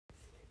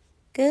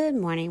Good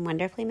morning,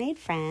 wonderfully made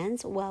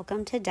friends.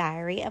 Welcome to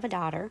Diary of a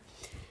Daughter.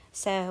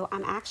 So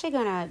I'm actually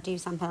going to do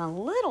something a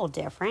little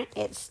different.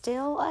 It's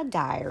still a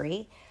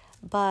diary,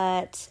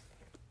 but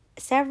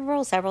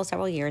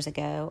several years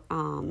ago,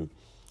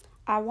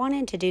 I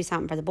wanted to do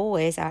something for the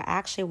boys. I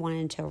actually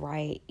wanted to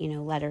write,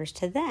 letters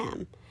to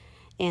them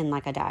in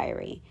like a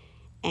diary.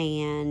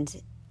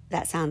 And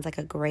that sounds like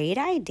a great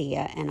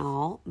idea and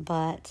all,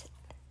 but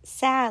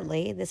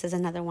sadly, this is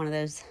another one of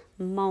those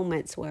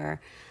moments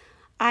where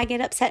I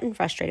get upset and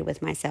frustrated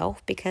with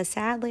myself because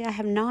sadly I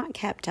have not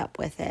kept up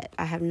with it.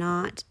 I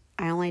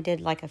only did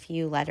like a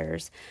few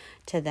letters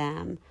to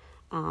them.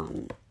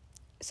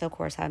 So of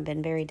course I've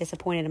been very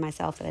disappointed in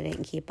myself that I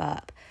didn't keep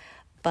up.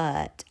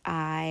 But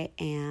I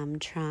am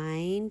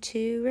trying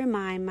to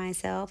remind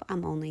myself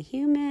I'm only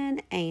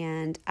human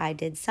and I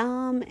did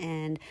some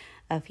and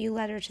a few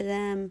letters to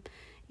them.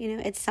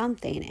 It's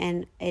something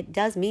and it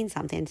does mean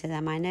something to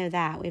them. I know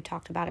that. We've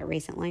talked about it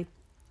recently.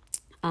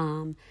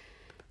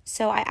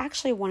 So I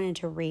actually wanted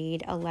to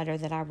read a letter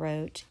that I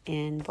wrote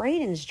in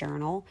Braden's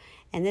journal,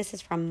 and this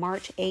is from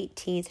March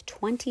 18th,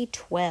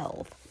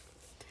 2012.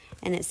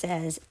 And it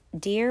says,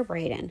 Dear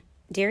Braden,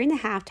 during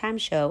the halftime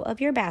show of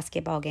your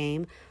basketball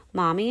game,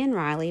 Mommy and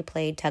Riley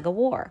played tug of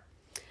war,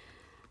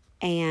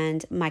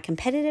 and my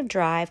competitive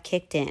drive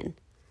kicked in.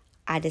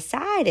 I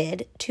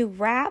decided to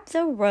wrap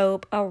the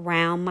rope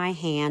around my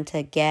hand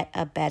to get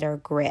a better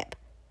grip.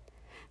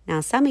 Now,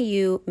 some of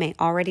you may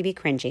already be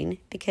cringing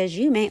because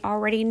you may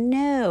already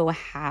know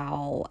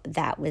how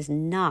that was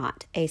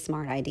not a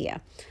smart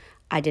idea.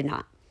 I did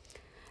not.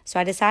 So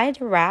I decided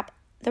to wrap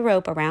the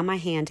rope around my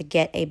hand to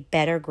get a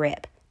better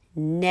grip.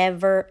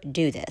 Never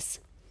do this.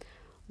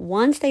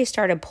 Once they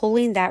started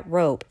pulling that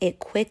rope, it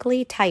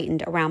quickly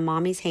tightened around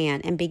Mommy's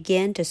hand and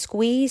began to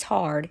squeeze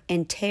hard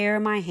and tear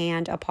my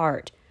hand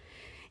apart.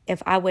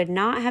 If I would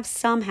not have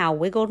somehow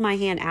wiggled my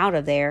hand out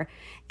of there,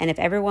 and if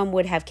everyone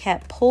would have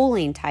kept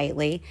pulling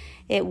tightly,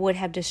 it would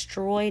have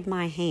destroyed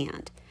my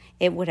hand.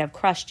 It would have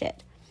crushed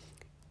it.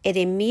 It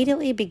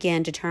immediately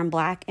began to turn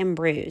black and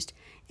bruised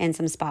in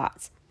some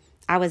spots.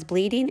 I was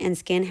bleeding and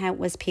skin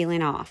was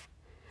peeling off.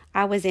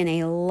 I was in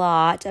a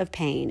lot of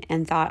pain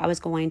and thought I was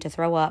going to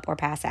throw up or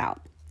pass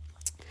out,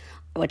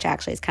 which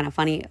actually is kind of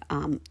funny.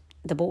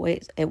 The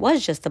boys, it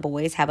was just the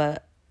boys, have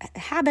a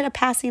habit of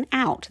passing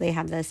out. They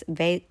have this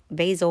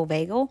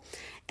vasovagal,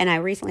 and I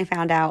recently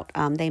found out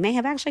they may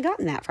have actually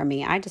gotten that from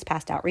me. I just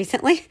passed out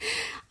recently,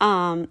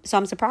 so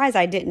I'm surprised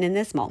I didn't in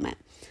this moment.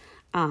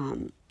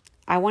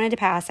 I wanted to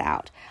pass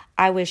out.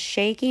 I was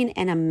shaking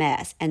and a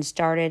mess and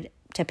started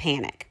to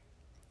panic.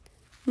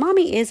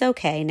 Mommy is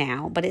okay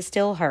now, but it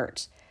still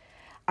hurts.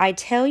 I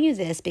tell you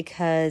this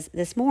because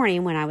this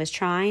morning when I was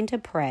trying to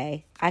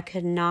pray, I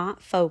could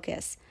not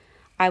focus.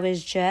 I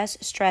was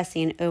just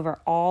stressing over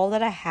all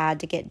that I had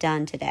to get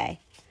done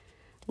today.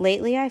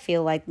 Lately, I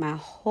feel like my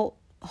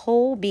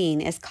whole being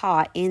is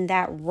caught in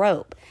that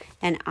rope,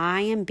 and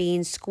I am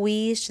being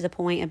squeezed to the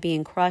point of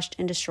being crushed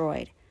and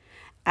destroyed,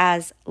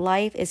 as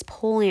life is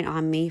pulling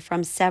on me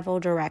from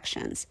several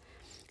directions,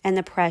 and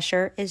the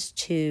pressure is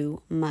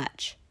too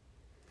much.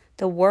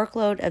 The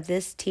workload of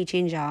this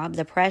teaching job,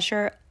 the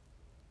pressure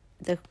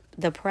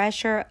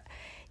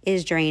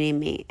is draining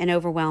me and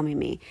overwhelming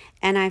me,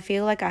 and I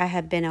feel like I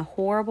have been a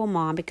horrible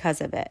mom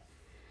because of it.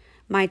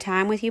 My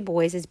time with you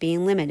boys is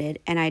being limited,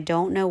 and I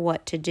don't know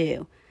what to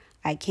do.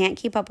 I can't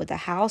keep up with the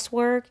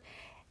housework,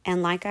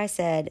 and like I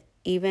said,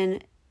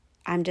 even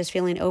I'm just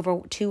feeling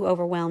too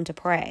overwhelmed to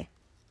pray.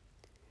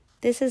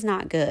 This is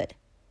not good.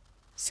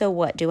 So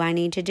what do I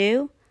need to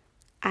do?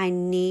 I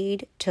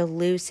need to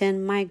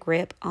loosen my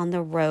grip on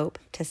the rope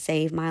to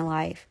save my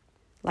life,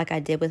 like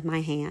I did with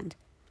my hand.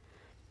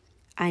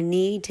 I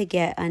need to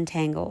get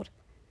untangled.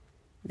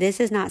 This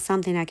is not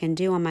something I can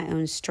do on my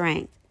own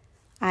strength.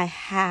 I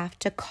have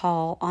to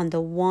call on the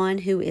one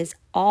who is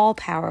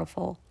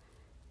all-powerful,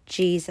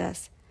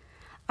 Jesus.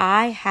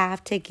 I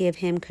have to give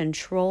him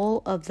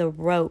control of the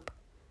rope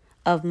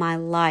of my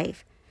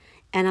life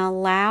and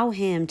allow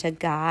him to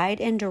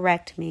guide and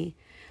direct me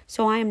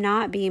so I am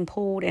not being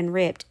pulled and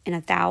ripped in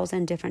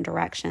 1,000 different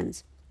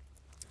directions.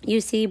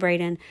 You see,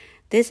 Braden,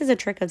 this is a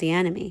trick of the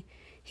enemy.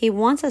 He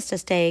wants us to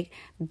stay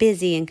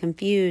busy and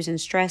confused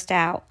and stressed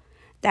out.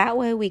 That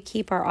way we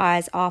keep our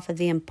eyes off of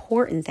the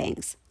important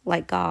things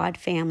like God,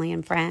 family,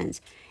 and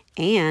friends,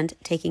 and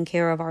taking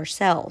care of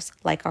ourselves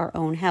like our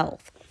own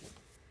health.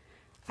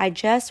 I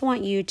just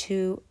want you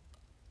to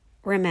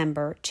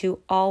remember to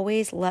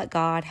always let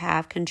God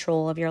have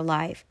control of your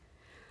life.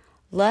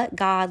 Let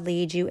God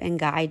lead you and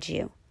guide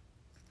you.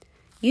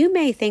 You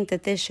may think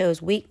that this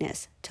shows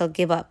weakness to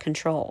give up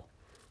control.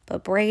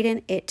 But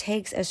Braden, it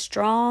takes a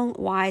strong,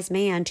 wise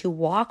man to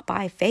walk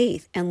by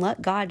faith and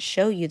let God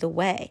show you the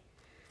way.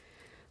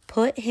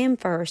 Put him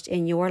first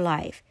in your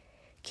life.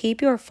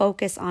 Keep your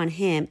focus on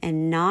him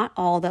and not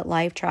all that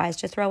life tries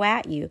to throw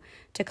at you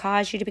to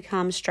cause you to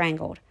become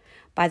strangled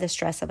by the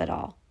stress of it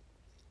all.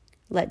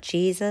 Let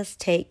Jesus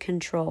take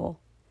control,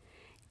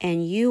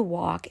 and you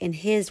walk in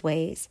his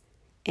ways,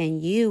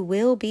 and you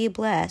will be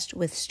blessed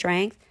with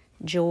strength,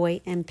 joy,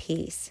 and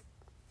peace.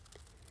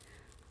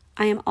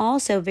 I am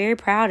also very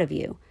proud of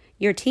you.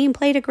 Your team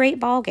played a great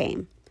ball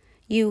game.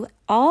 You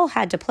all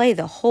had to play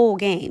the whole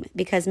game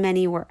because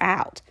many were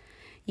out.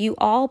 You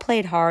all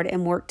played hard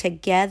and worked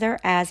together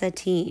as a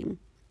team.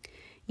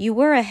 You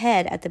were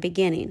ahead at the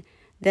beginning.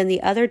 Then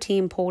the other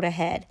team pulled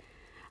ahead.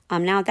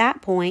 Now at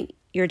that point,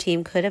 your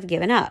team could have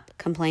given up,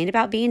 complained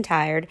about being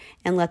tired,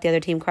 and let the other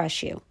team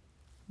crush you.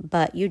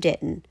 But you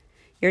didn't.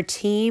 Your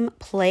team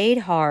played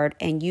hard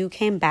and you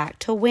came back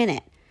to win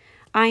it.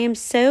 I am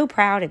so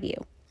proud of you.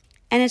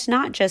 And it's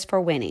not just for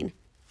winning.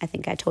 I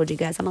think I told you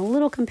guys I'm a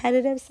little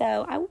competitive,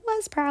 so I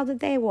was proud that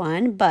they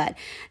won, but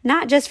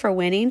not just for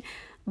winning,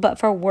 but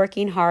for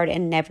working hard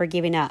and never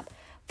giving up,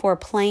 for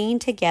playing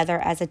together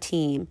as a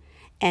team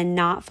and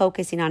not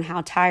focusing on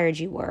how tired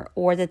you were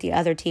or that the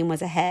other team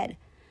was ahead,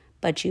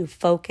 but you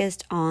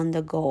focused on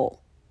the goal.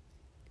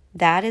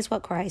 That is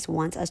what Christ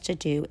wants us to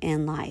do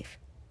in life.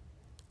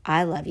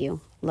 I love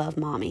you. Love,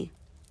 Mommy.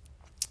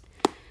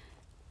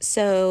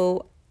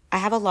 So I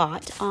have a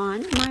lot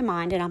on my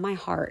mind and on my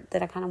heart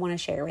that I kind of want to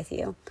share with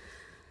you.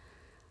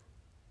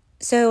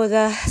 So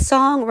the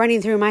song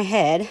running through my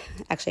head,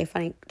 actually a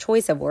funny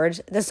choice of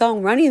words, the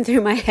song running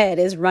through my head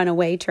is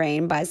Runaway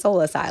Train by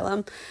Soul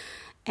Asylum.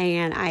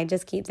 And I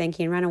just keep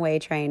thinking, runaway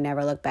train,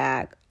 never look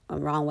back, a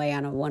wrong way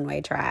on a one-way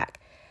track.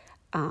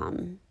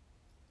 Do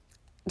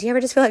you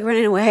ever just feel like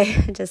running away,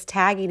 just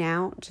tagging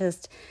out,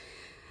 just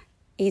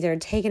either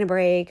taking a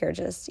break or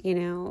just,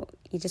 you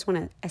just want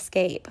to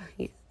escape?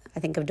 I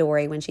think of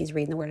Dory when she's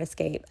reading the word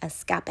escape.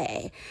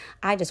 Escape.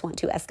 I just want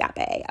to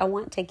escape. I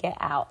want to get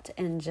out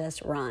and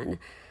just run.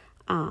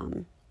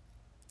 And,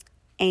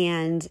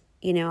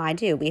 I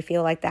do. We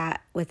feel like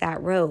that with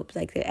that rope,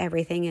 like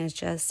everything is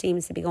just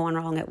seems to be going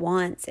wrong at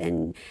once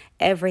and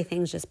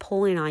everything's just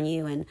pulling on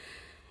you and,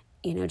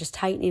 just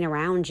tightening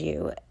around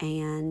you.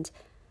 And,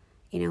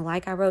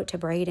 like I wrote to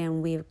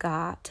Braden, we've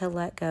got to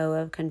let go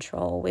of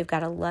control. We've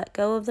got to let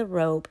go of the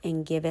rope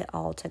and give it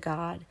all to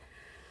God.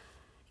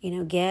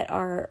 Get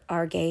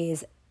our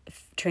gaze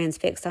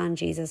transfixed on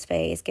Jesus'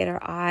 face, get our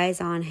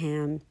eyes on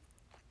him,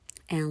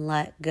 and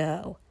let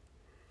go.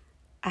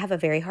 I have a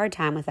very hard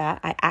time with that.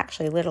 I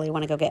actually literally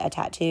want to go get a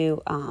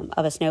tattoo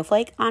of a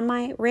snowflake on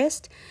my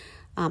wrist.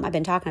 I've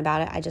been talking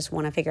about it. I just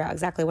want to figure out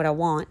exactly what I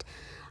want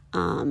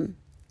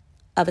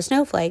of a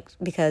snowflake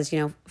because,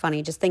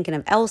 funny, just thinking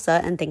of Elsa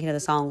and thinking of the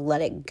song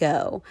Let It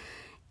Go.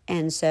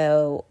 And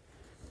so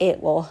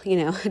it will,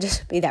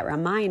 just be that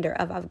reminder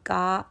of I've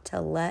got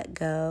to let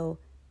go,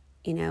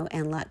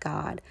 and let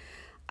God.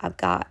 I've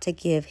got to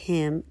give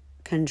him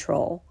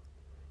control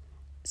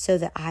so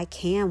that I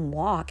can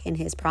walk in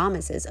his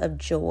promises of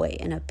joy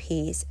and of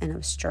peace and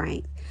of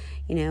strength.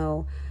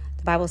 The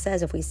Bible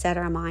says if we set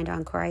our mind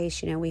on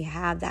Christ, we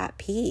have that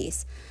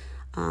peace.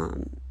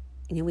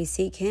 We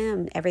seek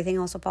him, everything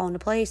else will fall into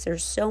place.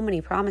 There's so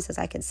many promises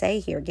I could say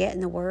here. Get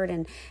in the word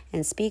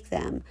and speak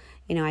them.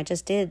 I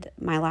just did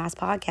my last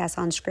podcast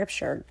on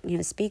scripture.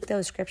 Speak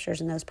those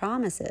scriptures and those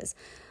promises.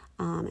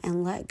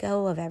 And let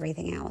go of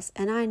everything else.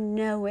 And I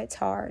know it's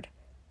hard.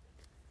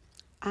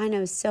 I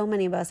know so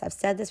many of us, I've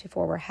said this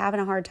before, we're having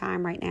a hard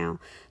time right now.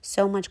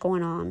 So much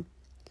going on.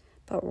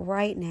 But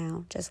right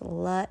now, just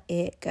let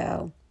it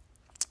go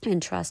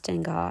and trust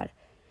in God.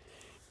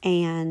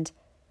 And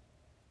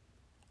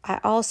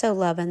I also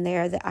love in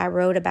there that I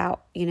wrote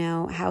about,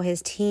 how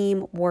his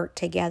team worked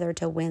together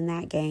to win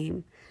that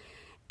game.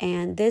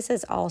 And this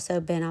has also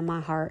been on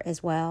my heart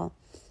as well.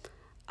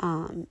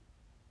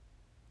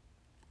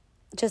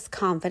 Just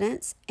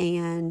confidence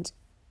and,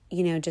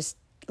 we'll just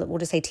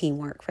say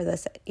teamwork for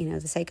this,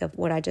 the sake of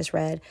what I just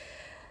read.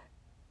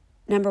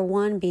 Number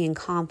one, being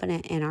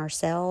confident in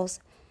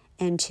ourselves.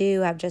 And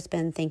two, I've just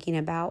been thinking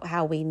about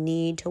how we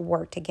need to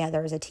work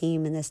together as a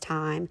team in this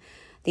time,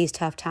 these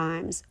tough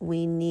times.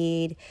 We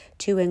need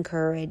to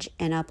encourage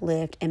and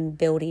uplift and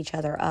build each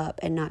other up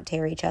and not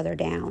tear each other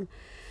down.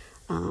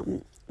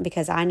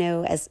 Because I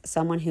know as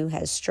someone who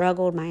has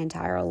struggled my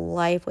entire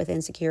life with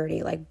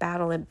insecurity, like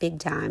battled it big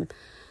time,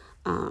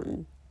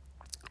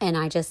 and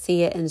I just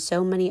see it in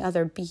so many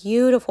other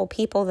beautiful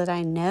people that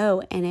I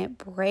know, and it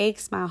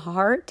breaks my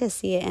heart to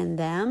see it in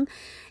them.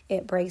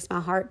 It breaks my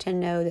heart to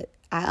know that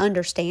I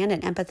understand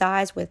and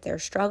empathize with their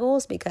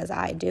struggles because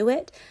I do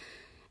it.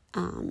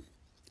 And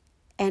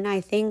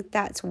I think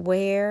that's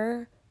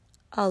where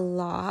a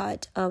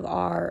lot of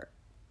our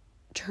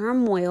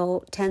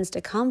turmoil tends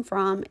to come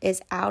from,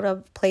 is out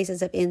of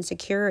places of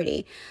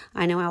insecurity.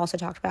 I know I also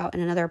talked about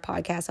in another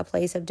podcast a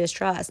place of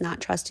distrust,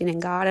 not trusting in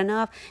God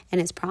enough and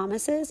his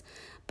promises.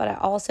 But I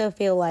also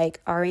feel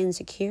like our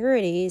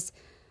insecurities,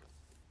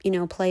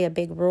 play a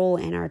big role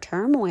in our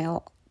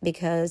turmoil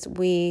because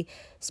we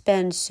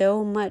spend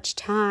so much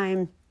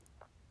time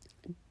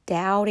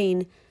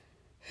doubting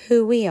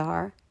who we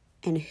are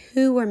and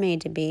who we're made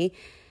to be,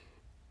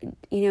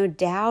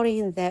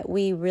 doubting that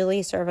we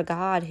really serve a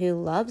God who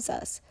loves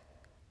us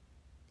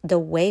the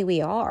way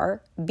we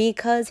are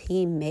because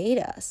he made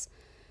us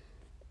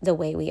the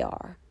way we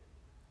are.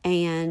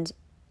 And,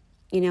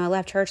 I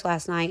left church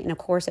last night, and of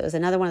course it was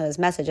another one of those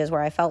messages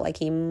where I felt like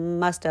he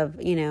must have,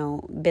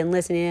 been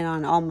listening in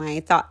on all my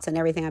thoughts and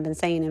everything I've been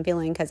saying and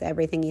feeling, because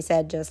everything he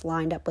said just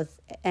lined up with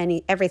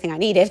everything I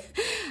needed.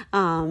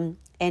 And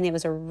it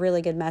was a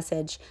really good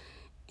message.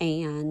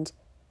 And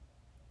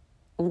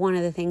one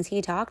of the things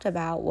he talked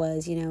about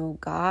was,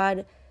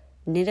 God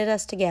knitted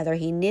us together.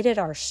 He knitted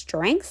our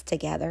strengths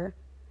together,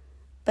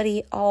 but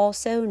he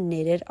also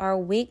knitted our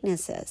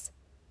weaknesses.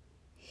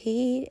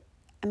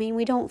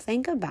 We don't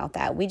think about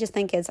that. We just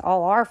think it's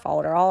all our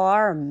fault or all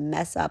our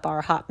mess up,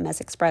 our hot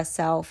mess express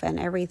self and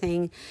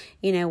everything,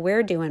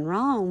 we're doing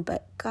wrong.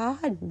 But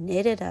God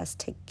knitted us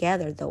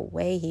together the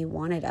way he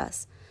wanted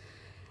us.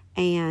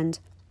 And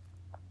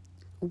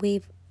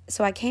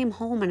so I came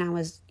home and I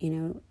was,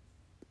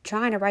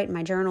 trying to write in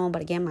my journal,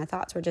 but again, my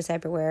thoughts were just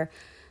everywhere.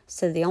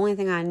 So the only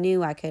thing I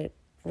knew I could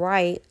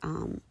write,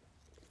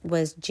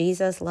 was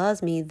Jesus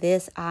loves me,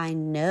 this I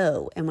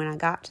know. And when I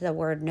got to the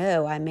word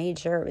know, I made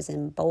sure it was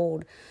in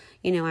bold.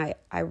 I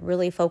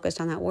really focused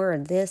on that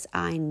word, this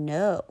I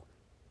know.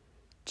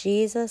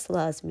 Jesus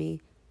loves me,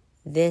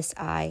 this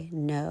I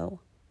know.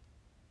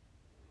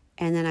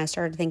 And then I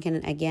started thinking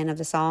again of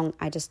the song,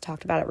 I just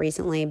talked about it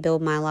recently,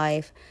 Build My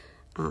Life,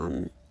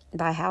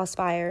 by House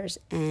Fires.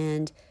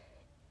 And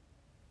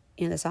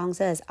the song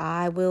says,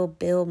 I will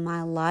build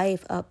my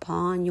life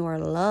upon your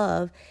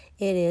love.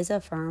 It is a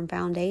firm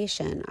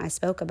foundation. I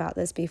spoke about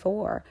this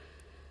before.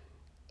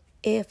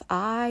 If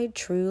I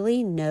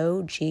truly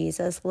know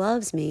Jesus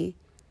loves me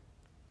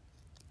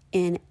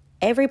in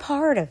every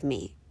part of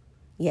me,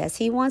 yes,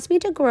 he wants me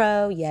to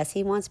grow. Yes,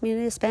 he wants me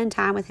to spend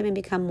time with him and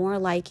become more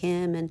like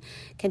him and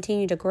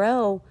continue to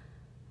grow.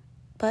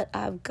 But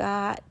I've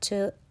got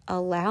to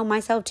allow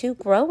myself to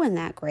grow in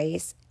that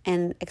grace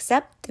and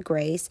accept the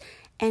grace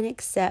and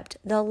accept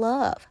the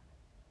love.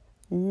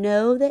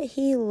 Know that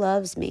he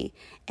loves me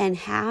and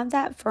have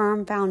that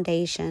firm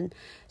foundation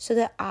so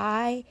that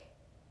I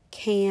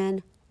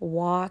can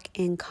walk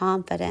in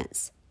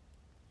confidence.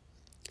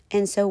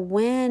 And so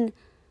when,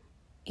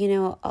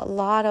 a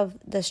lot of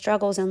the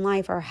struggles in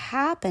life are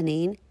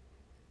happening,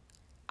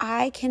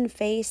 I can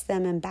face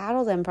them and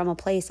battle them from a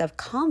place of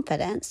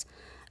confidence,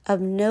 of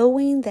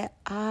knowing that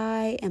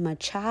I am a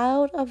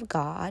child of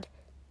God,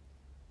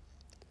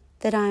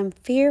 that I'm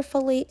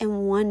fearfully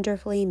and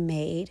wonderfully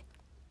made,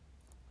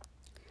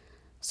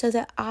 so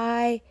that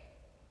I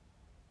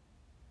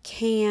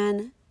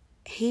can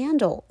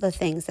handle the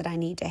things that I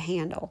need to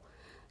handle,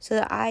 so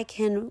that I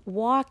can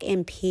walk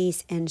in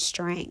peace and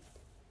strength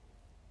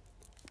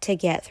to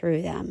get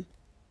through them,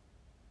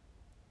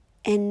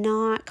 and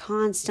not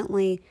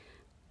constantly,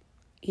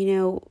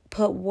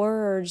 put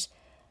words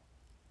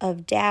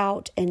of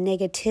doubt and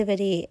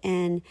negativity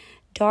and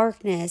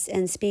darkness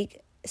and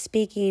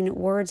speaking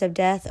words of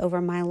death over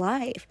my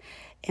life,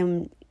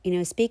 and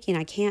speaking,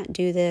 I can't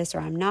do this, or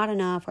I'm not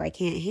enough, or I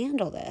can't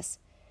handle this.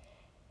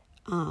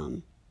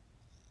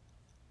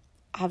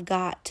 I've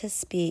got to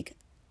speak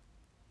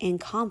in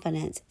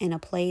confidence in a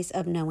place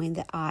of knowing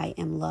that I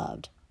am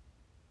loved.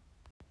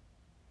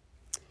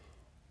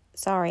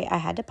 Sorry, I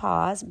had to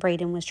pause.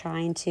 Braden was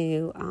trying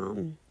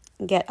to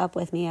get up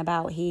with me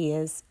about he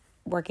is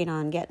working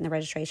on getting the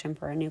registration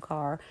for a new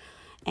car.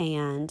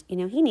 And,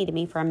 he needed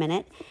me for a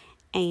minute.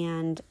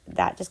 And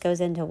that just goes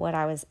into what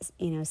I was,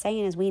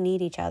 saying is we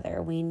need each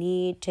other. We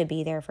need to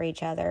be there for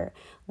each other.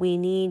 We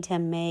need to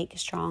make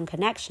strong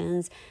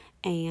connections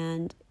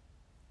and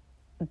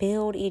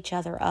build each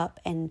other up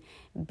and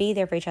be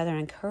there for each other and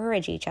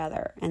encourage each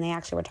other. And they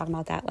actually were talking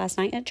about that last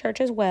night at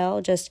church as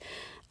well, just,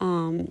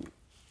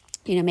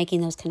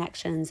 making those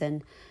connections.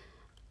 And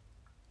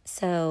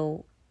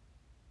so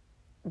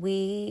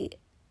we've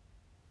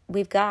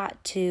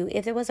got to,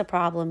 if there was a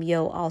problem,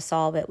 I'll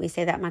solve it. We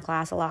say that in my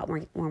class a lot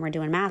when we're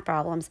doing math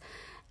problems,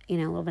 a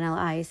little vanilla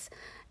ice.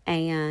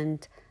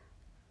 And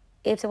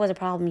if there was a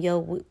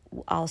problem,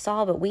 I'll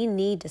solve it. We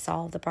need to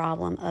solve the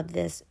problem of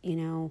this,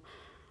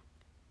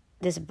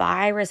 this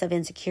virus of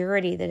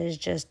insecurity that is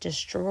just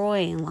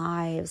destroying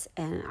lives.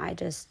 And I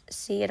just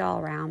see it all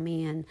around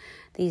me, and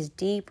these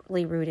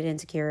deeply rooted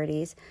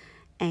insecurities.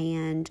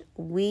 And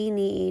we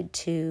need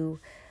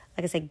to,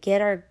 like I said, get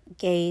our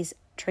gaze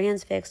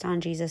transfixed on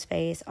Jesus'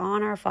 face,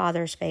 on our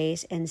Father's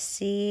face, and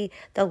see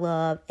the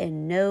love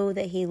and know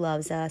that he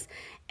loves us.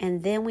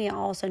 And then we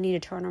also need to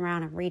turn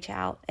around and reach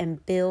out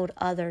and build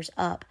others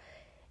up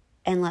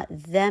and let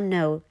them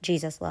know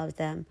Jesus loves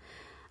them.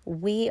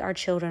 We are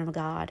children of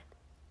God.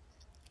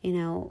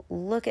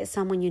 Look at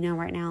someone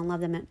right now and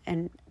love them,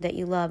 and that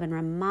you love, and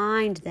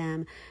remind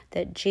them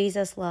that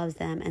Jesus loves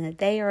them and that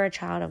they are a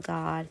child of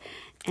God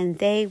and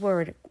they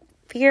were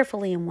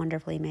fearfully and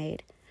wonderfully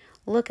made.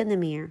 Look in the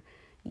mirror.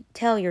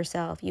 Tell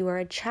yourself you are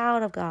a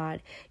child of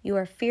God. You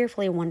are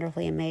fearfully and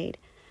wonderfully made.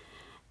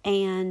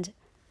 And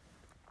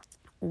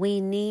we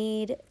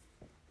need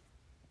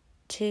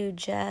to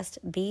just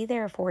be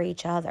there for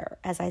each other.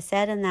 As I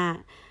said in that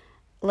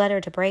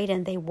letter to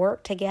Braden, they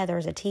worked together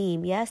as a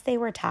team. Yes, they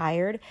were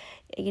tired.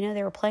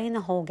 They were playing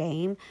the whole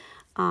game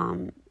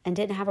and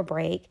didn't have a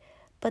break.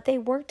 But they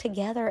worked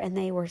together and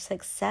they were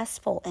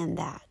successful in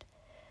that.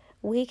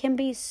 We can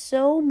be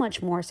so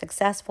much more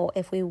successful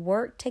if we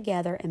work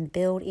together and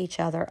build each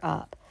other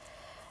up,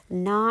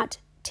 not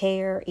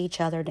tear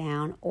each other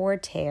down or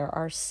tear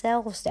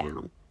ourselves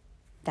down.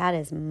 That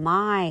is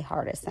my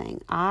hardest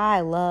thing.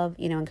 I love,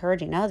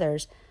 encouraging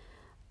others,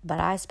 but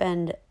I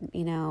spend,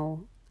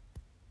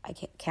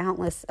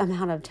 countless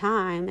amount of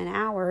time and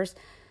hours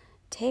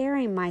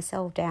tearing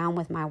myself down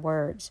with my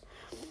words.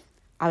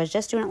 I was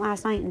just doing it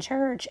last night in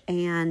church,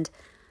 and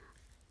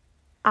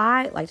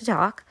I like to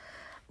talk.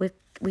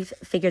 We've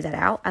figured that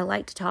out. I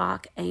like to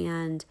talk,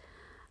 and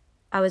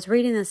I was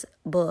reading this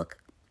book,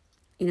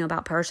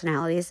 about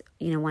personalities,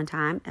 one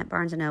time at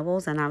Barnes &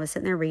 Noble's, and I was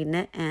sitting there reading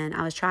it, and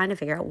I was trying to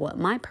figure out what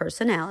my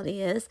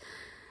personality is,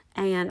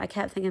 and I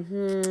kept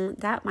thinking,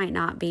 that might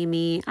not be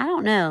me. I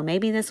don't know.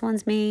 Maybe this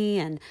one's me,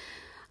 and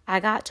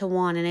I got to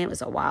one, and it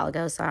was a while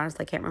ago, so I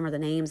honestly can't remember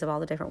the names of all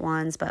the different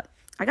ones, but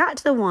I got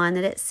to the one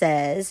that it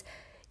says,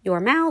 your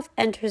mouth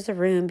enters the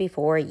room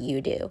before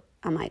you do.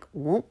 I'm like,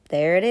 whoop,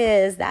 there it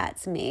is.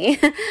 That's me.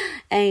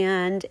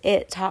 And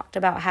it talked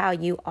about how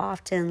you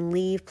often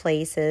leave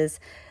places,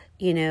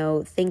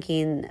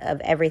 thinking of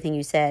everything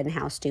you said and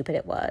how stupid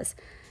it was.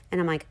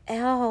 And I'm like,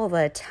 all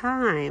the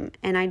time.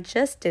 And I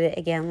just did it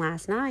again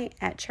last night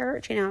at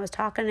church. I was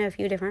talking to a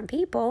few different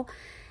people,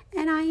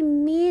 and I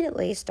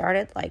immediately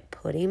started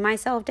putting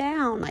myself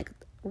down. Like,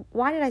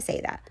 why did I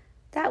say that?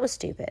 That was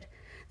stupid.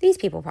 These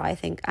people probably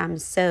think I'm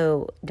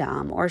so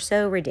dumb or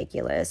so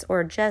ridiculous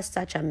or just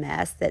such a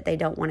mess that they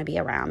don't want to be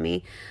around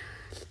me.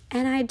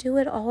 And I do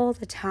it all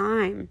the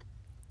time.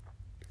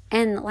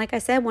 And like I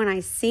said, when I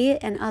see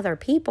it in other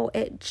people,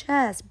 it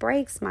just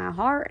breaks my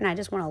heart, and I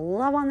just want to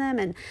love on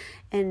them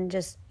and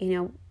just,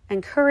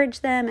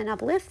 encourage them and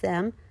uplift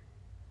them.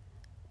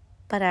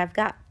 But I've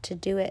got to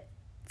do it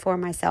for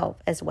myself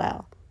as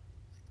well.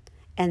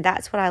 And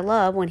that's what I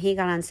love when he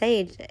got on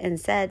stage and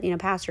said,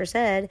 Pastor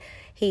said,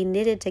 he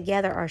knitted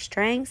together our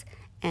strengths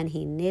and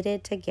he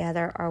knitted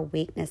together our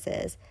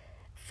weaknesses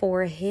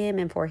for him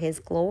and for his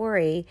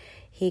glory.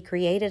 He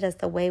created us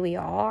the way we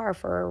are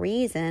for a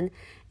reason.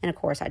 And of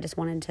course, I just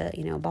wanted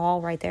to,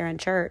 bawl right there in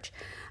church.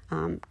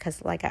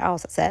 Because like I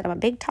also said, I'm a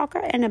big talker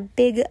and a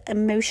big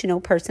emotional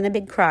person, a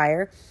big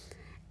crier.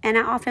 And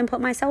I often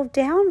put myself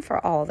down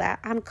for all that.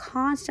 I'm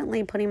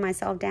constantly putting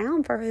myself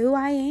down for who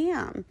I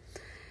am.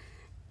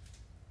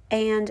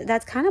 And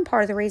that's kind of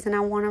part of the reason I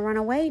want to run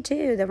away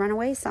too. The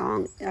runaway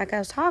song, like I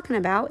was talking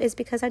about, is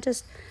because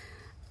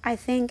I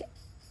think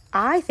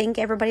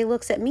everybody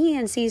looks at me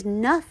and sees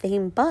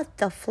nothing but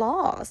the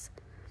flaws,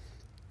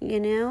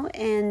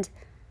 and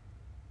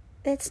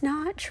it's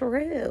not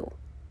true.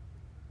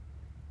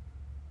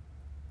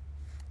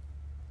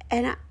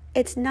 And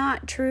it's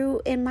not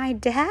true in my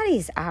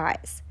daddy's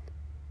eyes.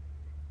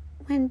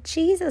 When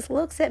Jesus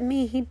looks at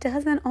me, he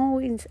doesn't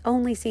always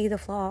only see the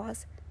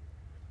flaws.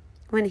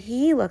 When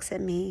he looks at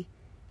me,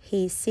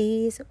 he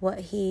sees what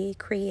he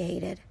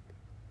created.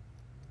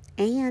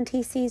 And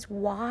he sees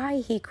why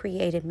he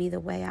created me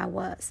the way I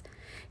was.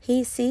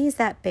 He sees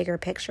that bigger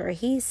picture.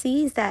 He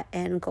sees that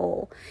end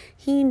goal.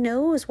 He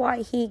knows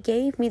why he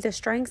gave me the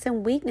strengths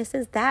and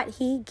weaknesses that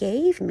he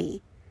gave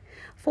me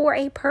for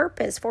a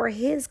purpose, for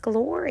his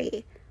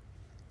glory.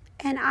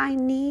 And I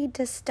need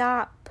to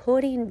stop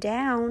putting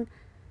down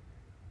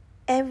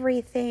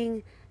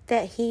everything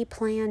that he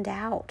planned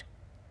out,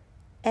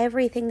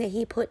 everything that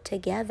he put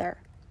together.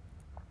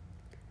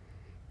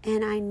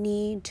 And I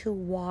need to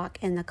walk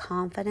in the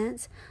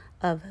confidence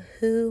of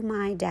who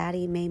my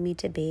daddy made me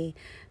to be,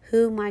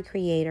 who my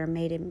creator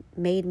made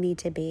me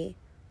to be.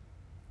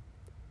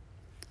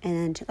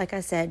 And then, like I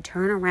said,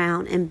 turn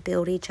around and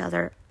build each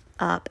other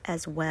up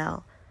as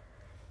well.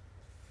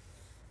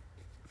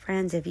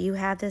 Friends, if you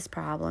have this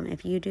problem,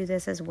 if you do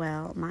this as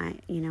well,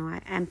 I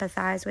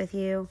empathize with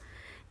you.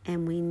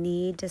 And we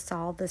need to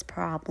solve this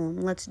problem.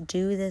 Let's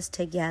do this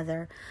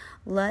together.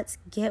 Let's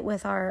get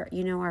with our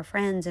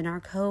friends and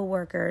our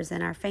coworkers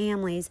and our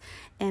families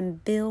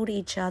and build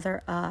each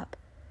other up.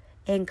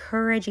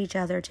 Encourage each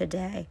other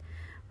today.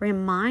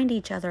 Remind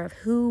each other of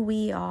who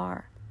we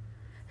are,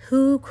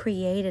 who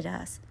created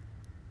us,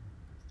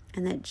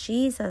 and that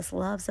Jesus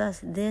loves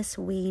us. This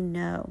we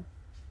know.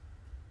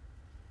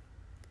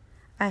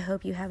 I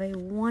hope you have a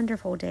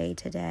wonderful day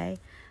today.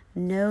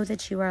 Know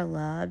that you are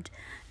loved.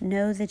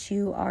 Know that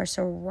you are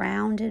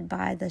surrounded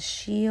by the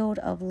shield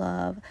of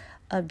love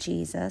of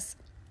Jesus.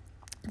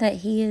 That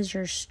he is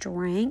your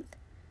strength.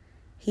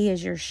 He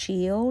is your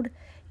shield.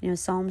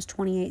 Psalms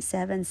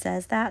 28:7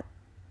 says that.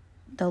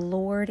 The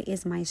Lord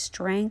is my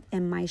strength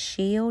and my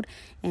shield.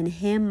 In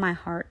him my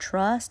heart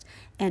trusts,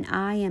 and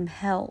I am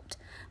helped.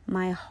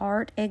 My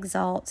heart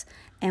exalts,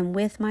 and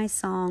with my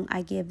song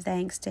I give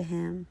thanks to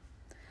him.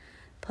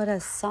 Put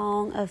a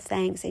song of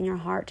thanks in your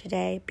heart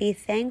today. Be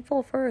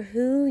thankful for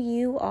who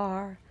you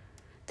are,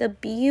 the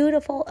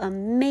beautiful,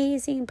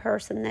 amazing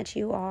person that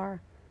you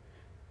are.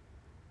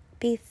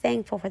 Be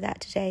thankful for that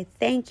today.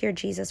 Thank your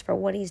Jesus for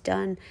what he's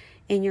done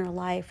in your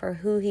life, for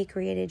who he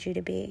created you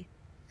to be.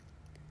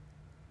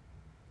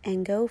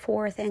 And go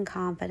forth in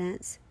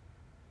confidence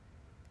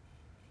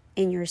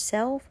in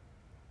yourself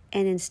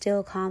and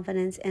instill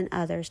confidence in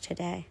others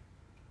today.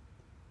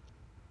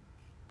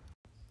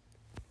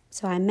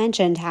 So I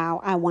mentioned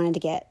how I wanted to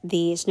get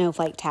the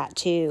snowflake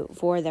tattoo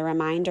for the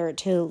reminder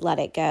to let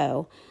it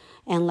go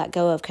and let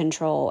go of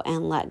control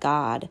and let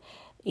God,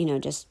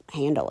 just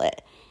handle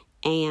it.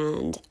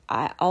 And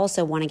I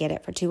also want to get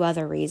it for two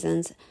other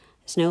reasons.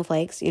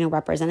 Snowflakes,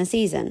 represent a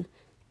season.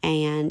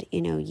 And,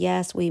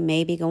 yes, we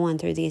may be going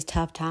through these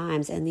tough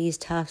times and these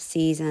tough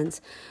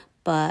seasons,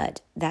 but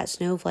that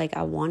snowflake,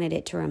 I wanted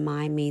it to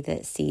remind me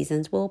that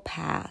seasons will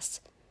pass.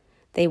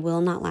 They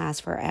will not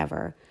last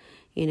forever.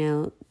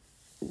 The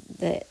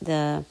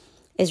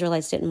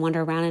Israelites didn't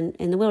wander around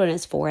in the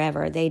wilderness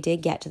forever. They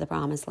did get to the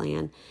promised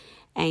land.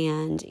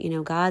 And,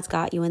 God's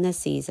got you in this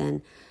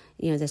season,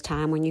 this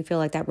time when you feel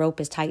like that rope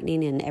is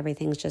tightening and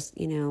everything's just,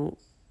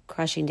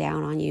 crushing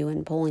down on you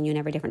and pulling you in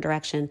every different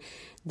direction.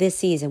 This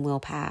season will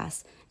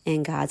pass,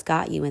 and God's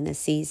got you in this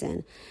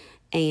season.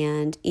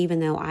 And even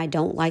though I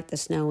don't like the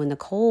snow and the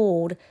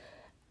cold,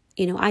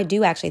 I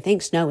do actually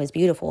think snow is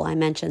beautiful. I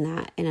mentioned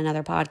that in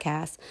another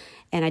podcast.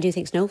 And I do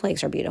think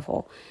snowflakes are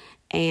beautiful.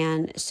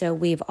 And so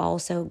we've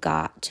also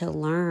got to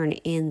learn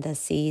in the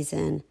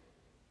season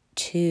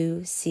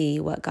to see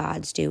what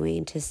God's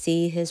doing, to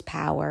see his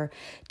power,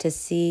 to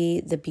see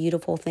the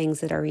beautiful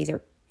things that are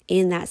either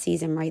in that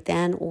season right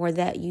then, or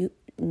that you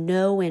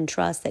know and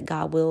trust that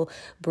God will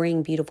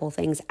bring beautiful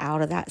things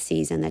out of that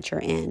season that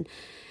you're in.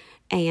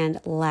 And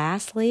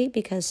lastly,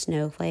 because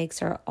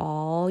snowflakes are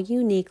all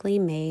uniquely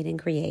made and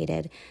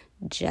created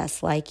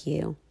just like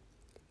you.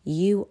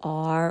 You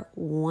are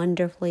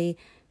wonderfully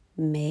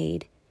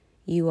made.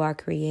 You are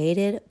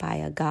created by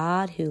a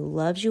God who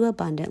loves you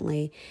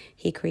abundantly.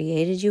 He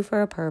created you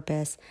for a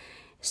purpose.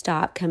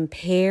 Stop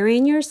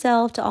comparing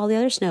yourself to all the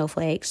other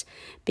snowflakes,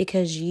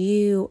 because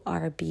you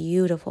are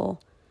beautiful.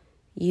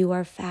 You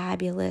are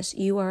fabulous.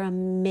 You are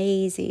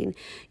amazing.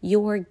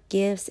 Your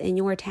gifts and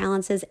your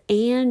talents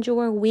and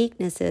your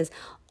weaknesses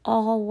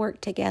all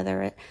work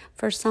together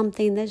for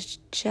something that's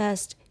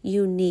just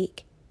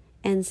unique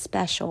and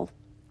special.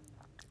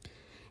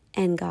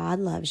 And God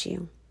loves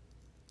you.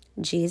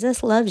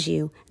 Jesus loves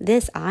you.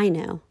 This I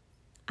know.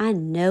 I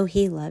know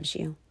he loves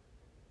you.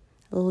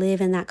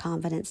 Live in that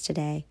confidence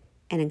today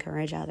and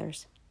encourage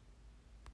others.